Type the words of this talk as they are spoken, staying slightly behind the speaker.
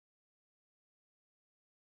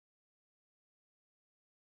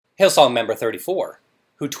Hillsong member 34,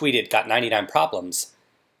 who tweeted, "Got 99 problems,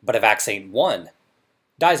 but a vaccine won,"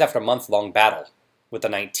 dies after a month-long battle with the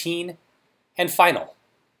 19 and final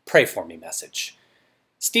 "Pray for me" message.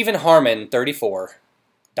 Stephen Harmon, 34,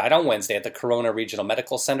 died on Wednesday at the Rona Regional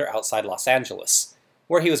Medical Center outside Los Angeles,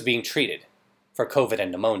 where he was being treated for COVID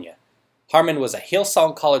and pneumonia. Harmon was a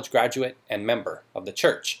Hillsong College graduate and member of the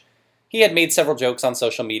church. He had made several jokes on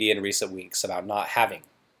social media in recent weeks about not having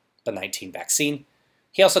the 19 vaccine.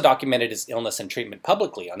 He also documented his illness and treatment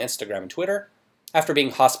publicly on Instagram and Twitter after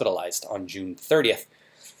being hospitalized on June 30th.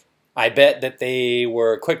 I bet that they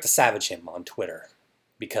were quick to savage him on Twitter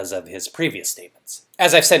because of his previous statements.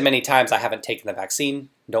 As I've said many times, I haven't taken the vaccine,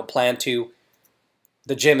 don't plan to.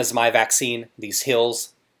 The gym is my vaccine. These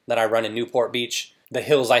hills that I run in Newport Beach, the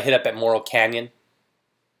hills I hit up at Morro Canyon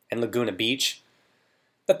and Laguna Beach,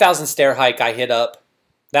 the 1,000-stair hike I hit up,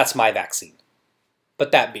 that's my vaccine.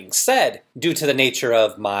 But that being said, due to the nature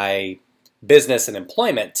of my business and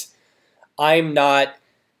employment, I'm not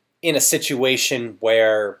in a situation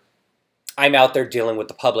where I'm out there dealing with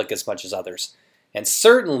the public as much as others. And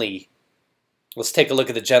certainly, let's take a look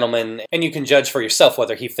at the gentleman, and you can judge for yourself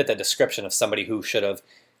whether he fit the description of somebody who should have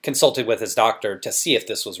consulted with his doctor to see if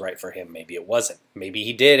this was right for him. Maybe it wasn't. Maybe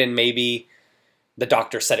he did, and maybe the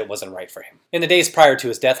doctor said it wasn't right for him. In the days prior to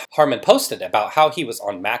his death, Harmon posted about how he was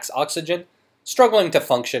on max oxygen, struggling to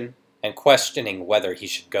function, and questioning whether he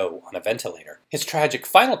should go on a ventilator. His tragic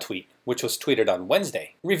final tweet, which was tweeted on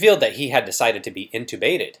Wednesday, revealed that he had decided to be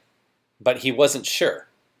intubated, but he wasn't sure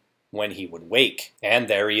when he would wake. And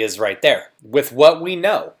there he is right there. With what we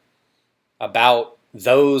know about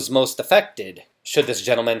those most affected, should this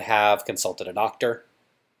gentleman have consulted a doctor?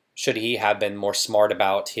 Should he have been more smart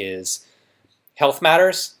about his health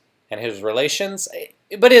matters and his relations?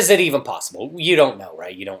 But is it even possible? You don't know,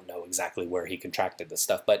 right? You don't know exactly where he contracted this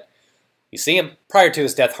stuff, but you see him. Prior to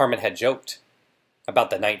his death, Harmon had joked about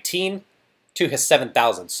the 19 to his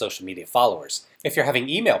 7,000 social media followers. "If you're having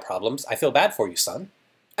email problems, I feel bad for you, son.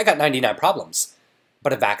 I got 99 problems,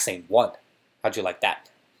 but a vaccine won. How'd you like that?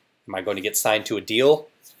 Am I going to get signed to a deal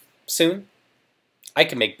soon? I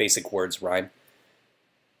can make basic words rhyme."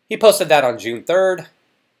 He posted that on June 3rd.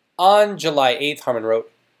 On July 8th, Harmon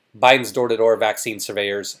wrote, "Biden's door-to-door vaccine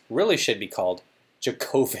surveyors really should be called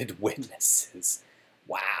Jacovid witnesses."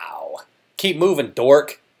 Wow. Keep moving,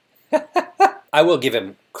 dork. I will give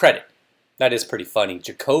him credit. That is pretty funny.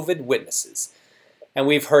 Jacovid witnesses. And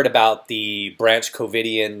we've heard about the branch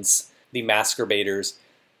Covidians, the masturbators,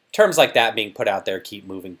 terms like that being put out there. Keep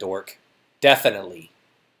moving, dork. Definitely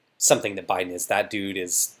something that Biden is. That dude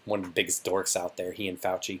is one of the biggest dorks out there, he and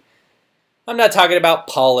Fauci. I'm not talking about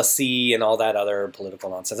policy and all that other political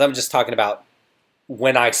nonsense. I'm just talking about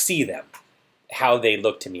when I see them, how they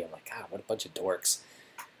look to me. I'm like, God, what a bunch of dorks.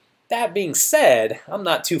 That being said, I'm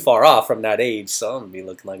not too far off from that age, so I'm going to be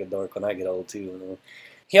looking like a dork when I get old too.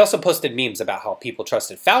 He also posted memes about how people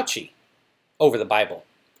trusted Fauci over the Bible.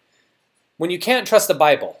 When you can't trust the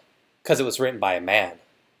Bible because it was written by a man,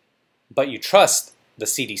 but you trust the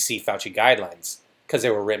CDC Fauci guidelines because they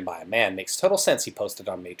were written by a man, makes total sense. He posted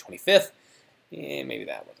on May 25th. Maybe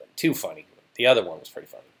that wasn't too funny. The other one was pretty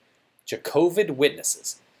funny. Jacovid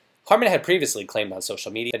witnesses. Harmon had previously claimed on social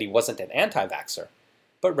media that he wasn't an anti-vaxxer,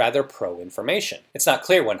 but rather pro-information. It's not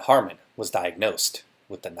clear when Harmon was diagnosed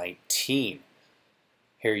with the 19.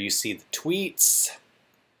 Here you see the tweets.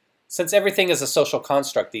 Since everything is a social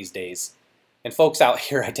construct these days, and folks out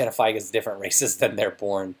here identifying as different races than they're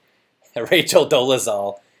born, Rachel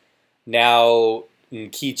Dolezal, now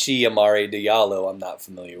Nkichi Amare Diallo, I'm not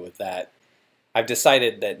familiar with that. I've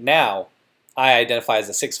decided that now I identify as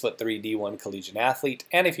a 6'3" D1 collegiate athlete,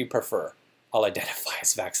 and if you prefer, I'll identify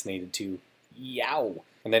as vaccinated too. Yow.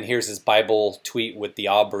 And then here's his Bible tweet with the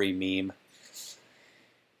Aubrey meme.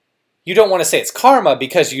 You don't want to say it's karma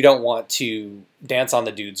because you don't want to dance on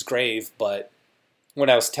the dude's grave, but when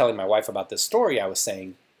I was telling my wife about this story, I was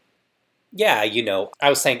saying, yeah, you know, I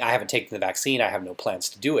was saying I haven't taken the vaccine, I have no plans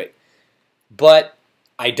to do it, but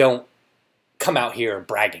I don't come out here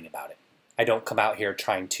bragging about it. I don't come out here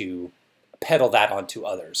trying to peddle that onto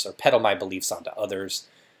others or peddle my beliefs onto others.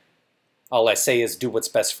 All I say is do what's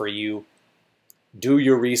best for you. Do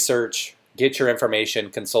your research, get your information,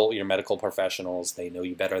 consult your medical professionals. They know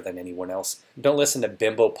you better than anyone else. Don't listen to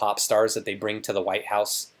bimbo pop stars that they bring to the White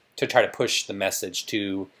House to try to push the message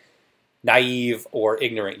to naive or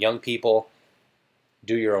ignorant young people.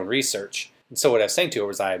 Do your own research. And so what I was saying to her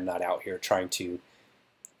was I am not out here trying to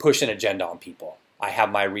push an agenda on people. I have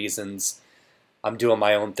my reasons. I'm doing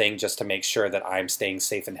my own thing just to make sure that I'm staying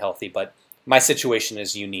safe and healthy. But my situation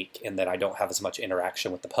is unique in that I don't have as much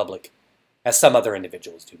interaction with the public as some other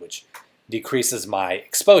individuals do, which decreases my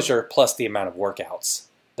exposure plus the amount of workouts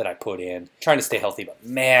that I put in. Trying to stay healthy, but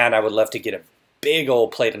man, I would love to get a big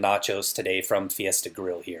old plate of nachos today from Fiesta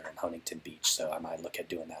Grill here in Huntington Beach, so I might look at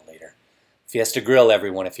doing that later. Fiesta Grill,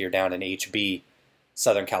 everyone, if you're down in HB,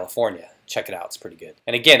 Southern California. Check it out, it's pretty good.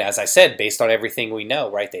 And again, as I said, based on everything we know,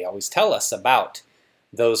 right, they always tell us about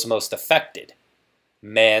those most affected.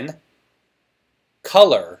 Men,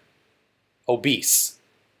 color, obese,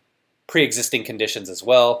 pre-existing conditions as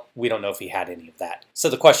well. We don't know if he had any of that. So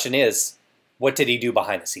the question is, what did he do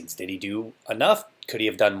behind the scenes? Did he do enough? Could he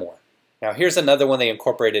have done more? Now here's another one they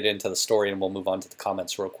incorporated into the story, and we'll move on to the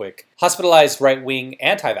comments real quick. Hospitalized right-wing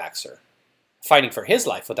anti-vaxxer, fighting for his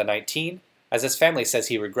life with a 19, as his family says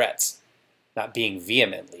he regrets not being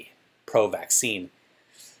vehemently pro-vaccine.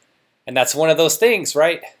 And that's one of those things,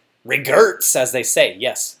 right? Regrets, as they say.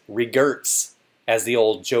 Yes, regrets, as the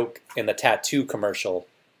old joke in the tattoo commercial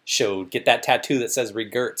showed. Get that tattoo that says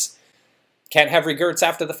regrets. Can't have regrets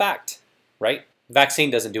after the fact, right?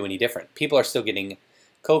 Vaccine doesn't do any different. People are still getting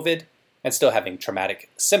COVID and still having traumatic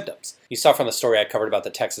symptoms. You saw from the story I covered about the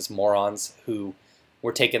Texas morons who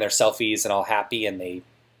were taking their selfies and all happy, and they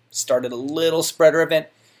started a little spreader event.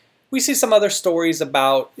 We see some other stories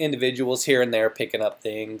about individuals here and there picking up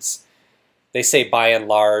things. They say by and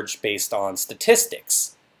large, based on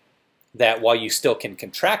statistics, that while you still can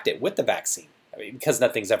contract it with the vaccine, I mean, because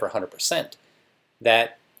nothing's ever 100%,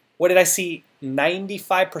 that, what did I see,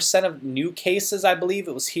 95% of new cases, I believe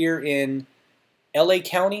it was here in LA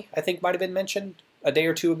County, I think might have been mentioned a day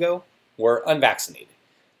or two ago, were unvaccinated.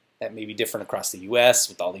 That may be different across the US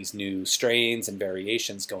with all these new strains and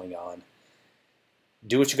variations going on.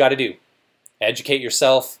 Do what you got to do. Educate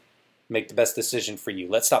yourself. Make the best decision for you.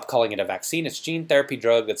 Let's stop calling it a vaccine. It's gene therapy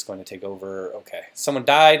drug that's going to take over. Okay, someone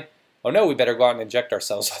died. Oh no, we better go out and inject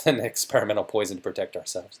ourselves with an experimental poison to protect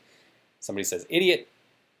ourselves. Somebody says, idiot.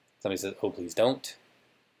 Somebody says, oh, please don't.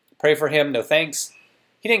 Pray for him. No thanks.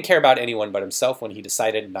 He didn't care about anyone but himself when he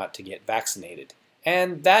decided not to get vaccinated.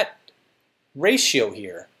 And that ratio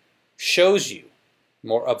here shows you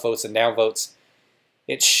more upvotes and downvotes.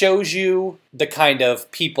 It shows you the kind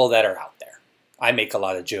of people that are out there. I make a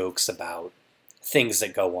lot of jokes about things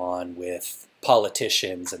that go on with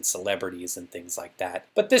politicians and celebrities and things like that.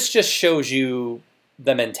 But this just shows you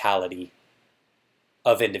the mentality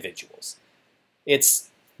of individuals. It's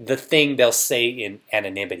the thing they'll say in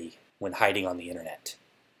anonymity when hiding on the internet.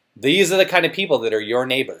 These are the kind of people that are your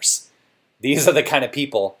neighbors. These are the kind of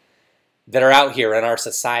people that are out here in our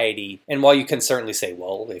society. And while you can certainly say,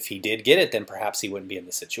 well, if he did get it, then perhaps he wouldn't be in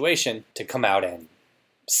the situation to come out and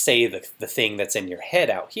say the thing that's in your head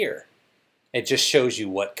out here. It just shows you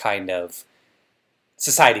what kind of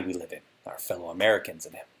society we live in, our fellow Americans,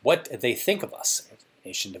 and what they think of us.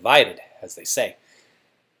 Nation divided, as they say.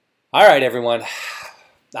 All right, everyone.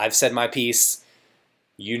 I've said my piece.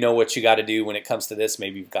 You know what you got to do when it comes to this.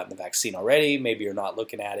 Maybe you've gotten the vaccine already. Maybe you're not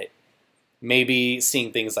looking at it. Maybe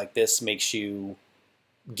seeing things like this makes you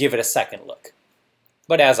give it a second look.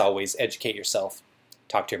 But as always, educate yourself,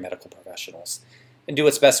 talk to your medical professionals, and do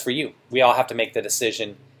what's best for you. We all have to make the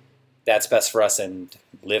decision that's best for us and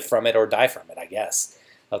live from it or die from it, I guess.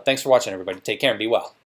 Thanks for watching, everybody. Take care and be well.